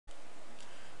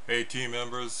Hey team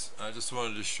members, I just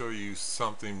wanted to show you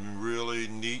something really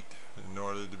neat in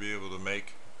order to be able to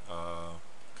make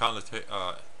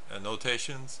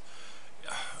annotations.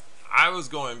 I was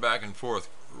going back and forth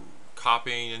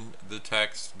copying the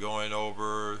text, going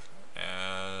over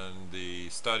and the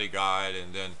study guide,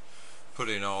 and then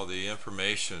putting all the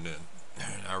information in.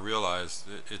 And I realized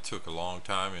it took a long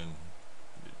time and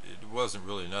it wasn't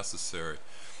really necessary.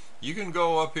 You can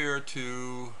go up here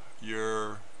to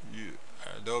your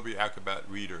Adobe Acrobat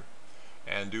Reader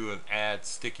and do an add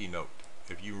sticky note.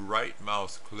 If you right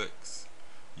mouse clicks,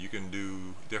 you can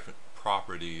do different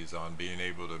properties on being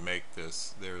able to make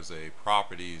this. There's a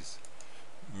properties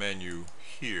menu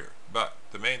here, but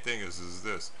the main thing is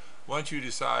this: once you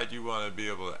decide you want to be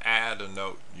able to add a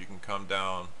note, you can come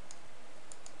down,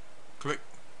 click,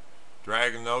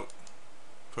 drag a note,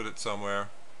 put it somewhere.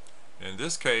 In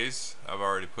this case, I've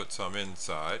already put some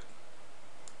inside.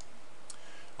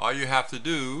 All you have to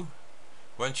do,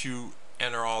 once you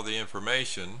enter all the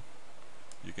information,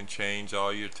 you can change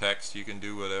all your text, you can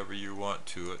do whatever you want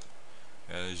to it.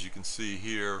 And as you can see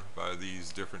here by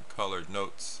these different colored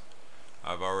notes,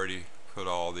 I've already put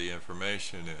all the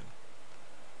information in.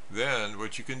 Then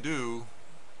what you can do,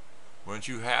 once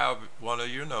you have one of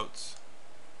your notes,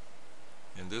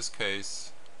 in this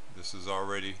case, this is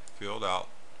already filled out,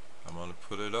 I'm going to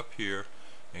put it up here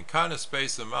and kind of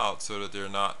space them out so that they're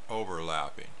not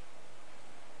overlapping.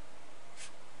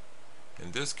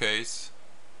 In this case,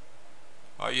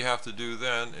 all you have to do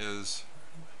then is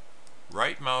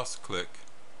right mouse click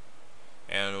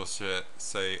and it'll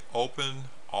say open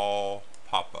all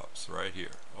pop-ups right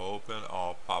here. Open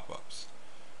all pop-ups.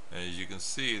 And as you can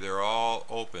see, they're all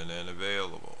open and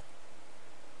available.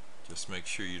 Just make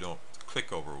sure you don't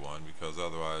click over one, because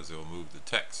otherwise it'll move the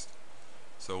text.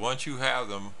 So once you have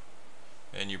them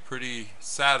and you're pretty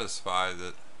satisfied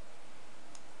that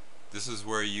this is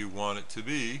where you want it to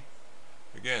be,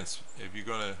 again, if you're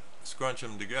going to scrunch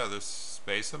them together,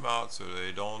 space them out so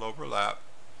they don't overlap.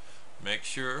 Make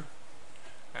sure,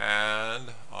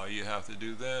 and all you have to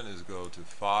do then is go to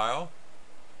File,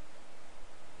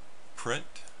 Print.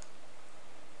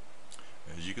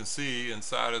 As you can see,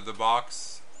 inside of the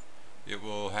box, it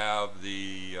will have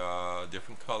the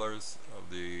different colors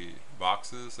of the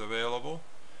boxes available,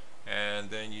 and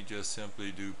then you just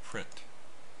simply do print.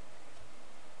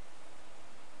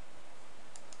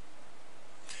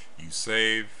 You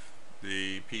save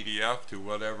the PDF to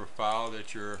whatever file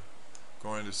that you're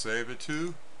going to save it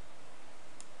to.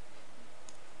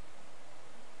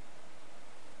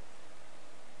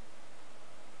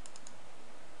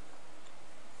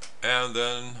 And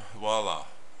then voila.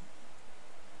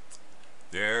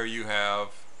 There you have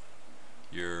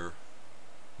your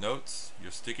notes,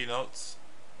 your sticky notes,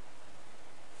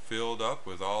 filled up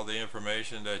with all the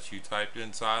information that you typed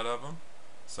inside of them.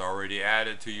 It's already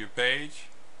added to your page,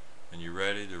 and you're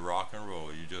ready to rock and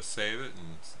roll. You just save it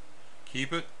and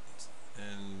keep it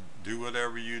and do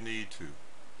whatever you need to.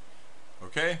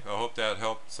 Okay, I hope that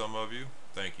helped some of you.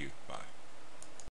 Thank you. Bye.